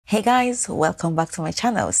Hey guys, welcome back to my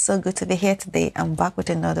channel. So good to be here today. I'm back with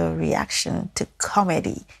another reaction to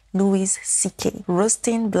comedy. Louis C.K.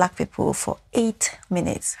 roasting black people for 8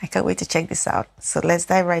 minutes. I can't wait to check this out. So let's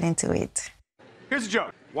dive right into it. Here's a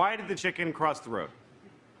joke. Why did the chicken cross the road?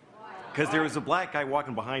 Because there was a black guy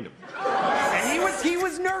walking behind him. And he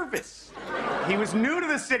was nervous. He was new to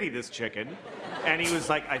the city, this chicken. And he was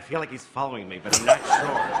like, I feel like he's following me, but I'm not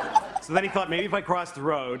sure. So then he thought, maybe if I cross the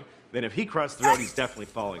road, then if he crossed the road, he's definitely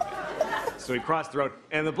following me. So he crossed the road,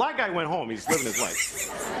 and the black guy went home. He's living his life.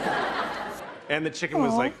 And the chicken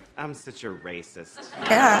was like, I'm such a racist.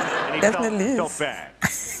 Yeah, and he definitely felt bad.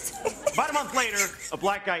 About a month later, a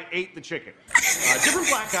black guy ate the chicken. Different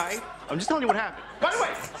black guy. I'm just telling you what happened. By the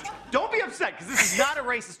way, don't be upset, because this is not a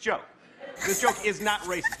racist joke. This joke is not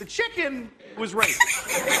racist. The chicken was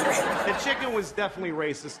racist. The chicken was definitely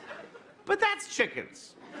racist. But that's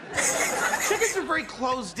chickens. Chickens are very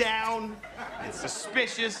closed down and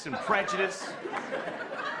suspicious and prejudiced.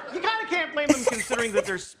 You kind of can't blame them considering that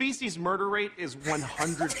their species murder rate is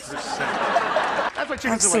 100%. That's why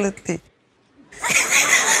chickens are like... Absolutely.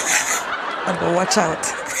 But watch out.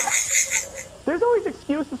 There's always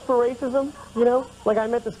excuses for racism, you know? Like, I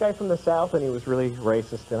met this guy from the South, and he was really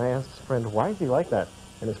racist, and I asked his friend, why is he like that?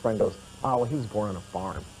 And his friend goes, oh, well, he was born on a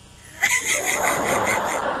farm.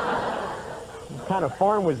 What kind of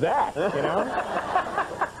farm was that, you know?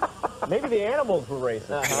 Maybe the animals were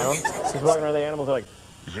racist, you know? He's walking around, the animals are like,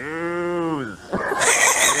 Jews! Jews!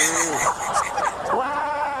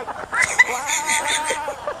 Black! Black!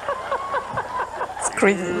 It's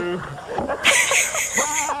crazy.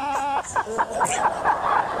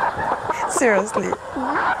 Seriously.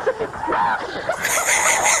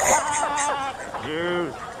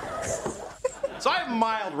 Jews. So I have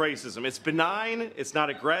mild racism. It's benign. It's not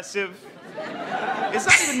aggressive. It's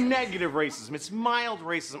not even negative racism. It's mild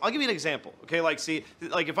racism. I'll give you an example. Okay, like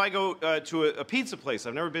if I go to a pizza place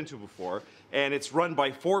I've never been to before, and it's run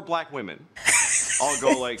by 4 black women, I'll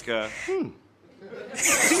go like, See,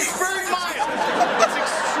 it's very mild. It's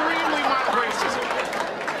extremely mild racism.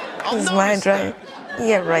 It's mild, right?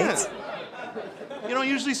 Yeah, right. Yeah. You don't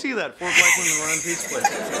usually see that, 4 black women running a pizza place.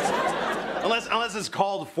 Unless it's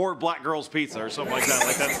called 4 Black Girls Pizza or something like that.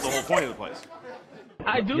 Like, that's the whole point of the place.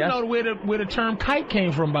 I do know where the term kike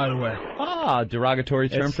came from, by the way. Ah, derogatory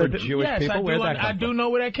term for Jewish people? Where'd that come I do know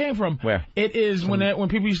where that came from. Where? It is when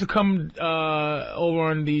people used to come over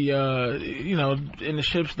on the, you know, in the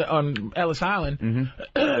ships on Ellis Island,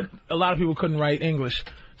 a lot of people couldn't write English.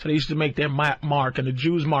 So they used to make their mark, and the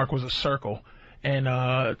Jews' mark was a circle. And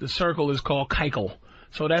the circle is called kikel.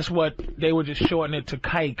 So that's what they would just shorten it to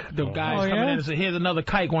kike. The guys coming in and say, here's another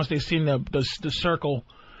kike once they've seen the circle.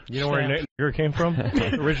 You know where nigger came from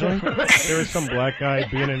originally? There was some black guy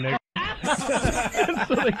being a nigger.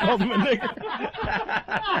 So they called him a nigger.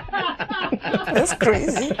 That's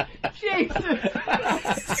crazy. Jesus.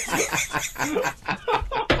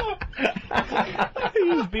 He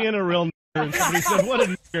was being a real nigger, and somebody said, what a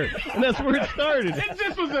nigger. And that's where it started.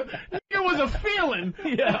 It was a feeling.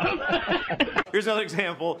 Yeah. Here's another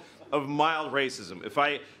example of mild racism. If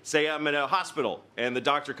I say I'm in a hospital and the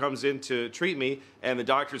doctor comes in to treat me and the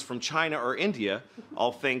doctor's from China or India,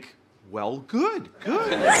 I'll think, well, good.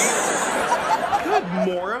 Good,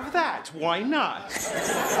 more of that. Why not?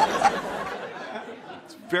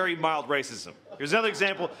 It's very mild racism. Here's another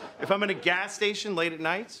example. If I'm in a gas station late at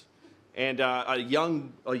night and a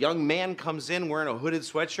young man comes in wearing a hooded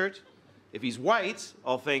sweatshirt, if he's white,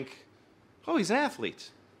 I'll think, oh, he's an athlete.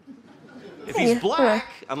 If he's black,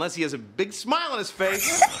 unless he has a big smile on his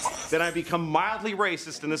face, then I become mildly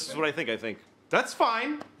racist, and this is what I think. I think, that's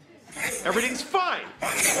fine. Everything's fine.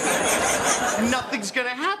 Nothing's gonna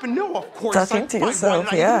happen. No, of course Talking I'm to fine. yourself,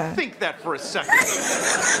 Why did I even think that for a second?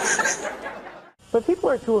 But people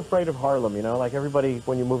are too afraid of Harlem, you know? Like, everybody,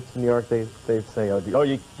 when you move to New York, they say, oh,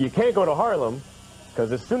 you can't go to Harlem,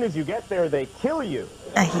 because as soon as you get there, they kill you.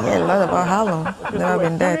 I hear a lot about Harlem. Never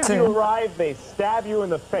been there As soon as you too. arrive, they stab you in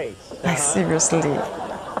the face. Seriously.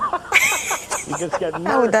 You just get murdered.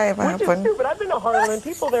 How would that ever Which happen? is stupid. I've been to Harlem, and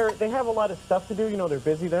people there, they have a lot of stuff to do. You know, they're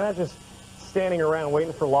busy. They're not just standing around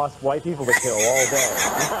waiting for lost white people to kill all day.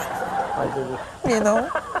 Like, they're just, You know?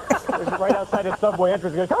 they're just right outside the subway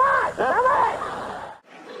entrance going, come on, come on!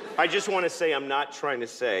 I just want to say I'm not trying to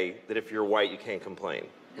say that if you're white, you can't complain.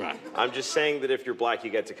 Right. I'm just saying that if you're black, you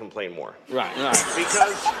get to complain more. Right.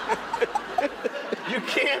 Because you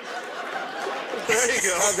can't. There you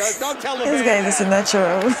go. Don't tell them. This guy is a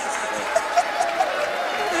natural.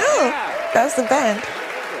 Oh, that's the band.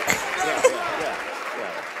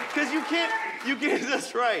 Because you can't,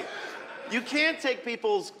 that's right. You can't take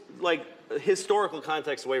people's, like, historical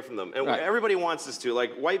context away from them. And Right. everybody wants us to.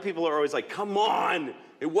 Like, white people are always like, come on,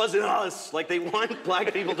 it wasn't us. Like, they want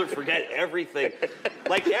black people to forget everything.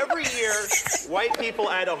 Like, every year, white people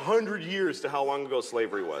add 100 years to how long ago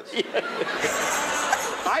slavery was. Yeah.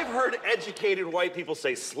 I've heard educated white people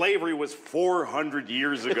say slavery was 400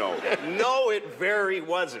 years ago. No, it very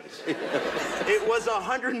wasn't. It was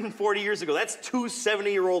 140 years ago. That's two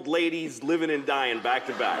 70-year-old ladies living and dying back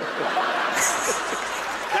to back.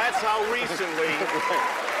 That's how recently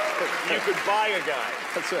you could buy a guy.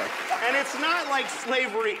 That's right. And it's not like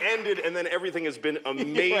slavery ended and then everything has been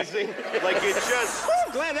amazing. Like it just...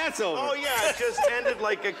 I'm glad that's over. Oh yeah, it just ended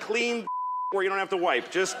like a clean where you don't have to wipe.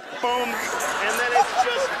 Just boom. And then it's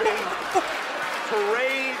just been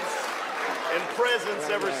parades and presents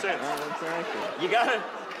ever since.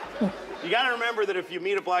 You gotta remember that if you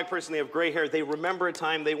meet a black person, they have gray hair, they remember a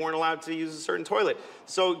time they weren't allowed to use a certain toilet.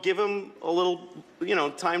 So give them a little, you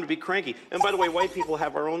know, time to be cranky. And by the way, white people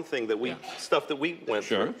have our own thing that we, stuff that we went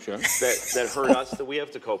through. That hurt us, that we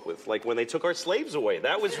have to cope with. Like when they took our slaves away.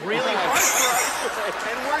 That was really hard for us.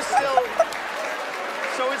 And we're still,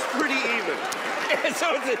 so it's pretty even.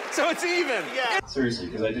 so it's even. Yeah. Seriously,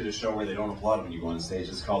 because I did a show where they don't applaud when you go on stage.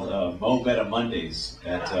 It's called Mo Better Mondays.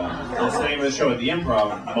 That's the name of the show at the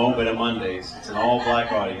Improv, Mo Better Mondays. It's an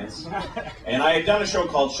all-black audience. And I had done a show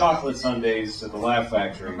called Chocolate Sundays at the Laugh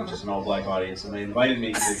Factory, which is an all-black audience. And they invited me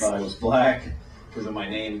because they thought I was black because of my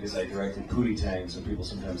name, because I directed Pootie Tang, so people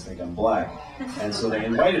sometimes think I'm black. And so they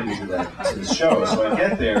invited me to the show. So I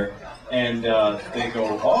get there, and they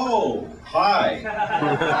go, "Oh, hi." And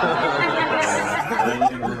I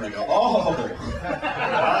look in the room and I go, "Oh, hi."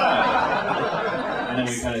 And then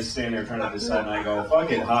we kind of stand there trying to decide, and I go,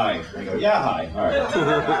 "Fuck it, hi." And they go, "Yeah, hi." All right.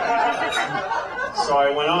 So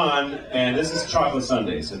I went on, and this is Chocolate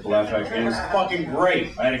Sundays at the Laugh Factory, and it was fucking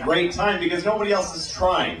great. I had a great time because nobody else is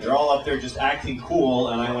trying. They're all up there just acting cool,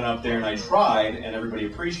 and I went up there and I tried, and everybody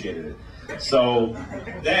appreciated it. So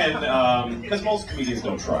then, because most comedians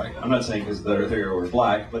don't try. I'm not saying because they were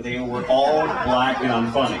black, but they were all black and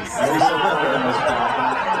unfunny. Every single one of them was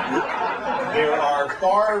black. There are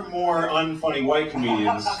far more unfunny white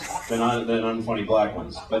comedians than unfunny black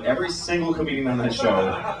ones. But every single comedian on that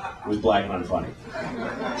show was black and unfunny.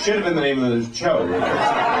 Should have been the name of the show. Really.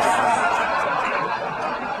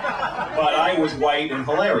 But I was white and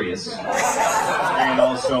hilarious. And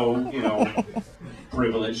also, you know,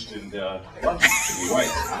 privileged and lucky to be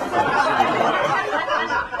white.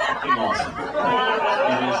 It's awesome.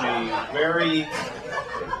 It is a very...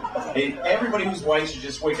 everybody who's white should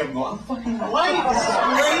just wake up and go, "I'm fucking white! This is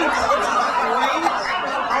great! Great!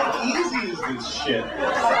 How easy is this shit? I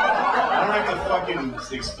don't have to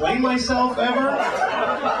fucking explain myself ever.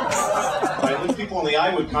 I look people in the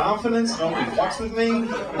eye with confidence. Nobody fucks with me.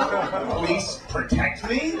 The police protect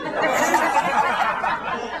me."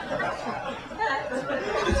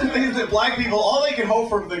 The thing is that black people, all they can hope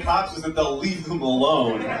from the cops is that they'll leave them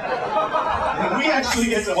alone. And we actually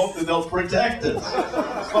get to hope that they'll protect us.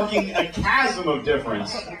 It's fucking a chasm of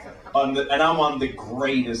difference. And I'm on the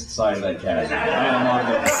greatest side of that chasm. I am on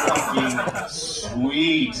the fucking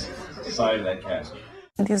sweet side of that chasm.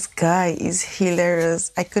 This guy is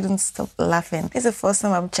hilarious. I couldn't stop laughing. It's the first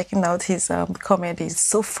time I'm checking out his comedy. It's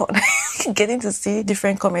so fun. Getting to see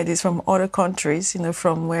different comedies from other countries, you know,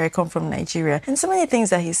 from where I come from, Nigeria. And so many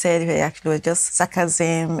things that he said actually were just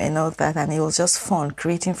sarcasm and all that. And it was just fun,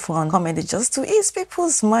 creating fun comedy just to ease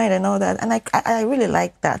people's mind and all that. And I really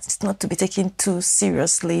like that. It's not to be taken too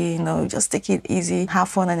seriously, you know, just take it easy, have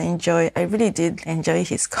fun and enjoy. I really did enjoy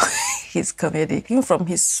his comedy. Even from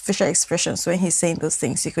his facial expressions when he's saying those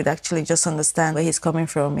things, you could actually just understand where he's coming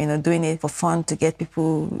from, you know, doing it for fun to get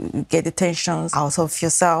people, get the tensions out of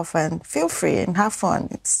yourself, and feel free and have fun.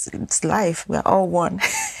 It's life. We're all one.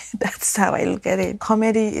 That's how I look at it.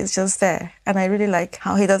 Comedy is just there. And I really like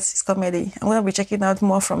how he does his comedy. I'm going to be checking out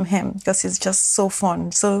more from him because it's just so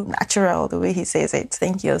fun, so natural the way he says it.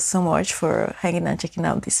 Thank you so much for hanging and checking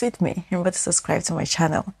out this with me. Remember to subscribe to my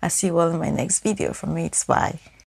channel. I'll see you all in my next video. From me, it's bye.